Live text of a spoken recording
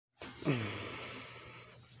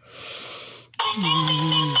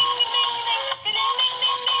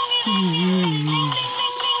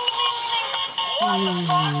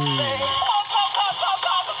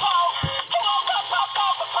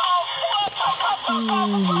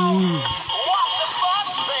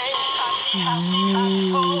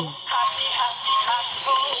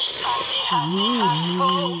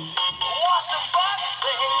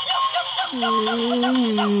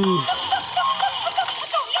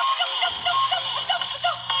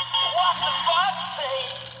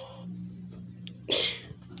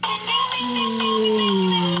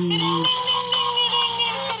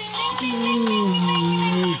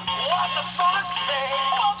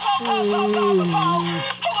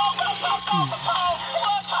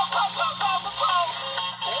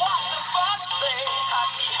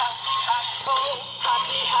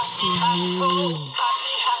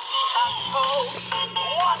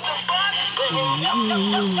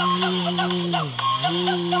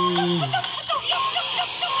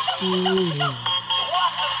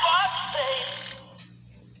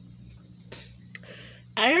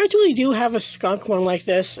I actually do have a skunk one like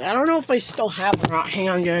this. I don't know if I still have it or not. Hang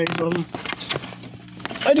on, guys.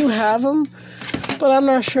 I do have them, but I'm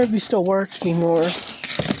not sure if he still works anymore.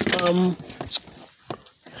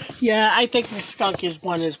 Yeah, I think the skunk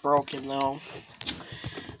one is broken, though.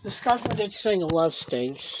 The skunk one did sing Love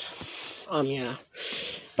Stinks. Yeah.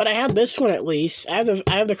 But I have this one at least. I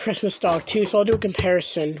have the Christmas dog, too, so I'll do a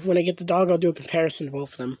comparison. When I get the dog, I'll do a comparison of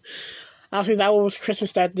both of them. Obviously, that one was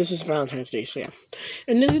Christmas, this is Valentine's Day, so yeah.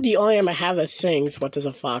 And this is the only one I have that sings What Does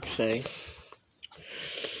a Fox Say?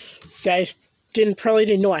 You guys probably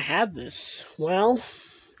didn't know I had this. Well,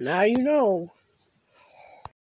 now you know.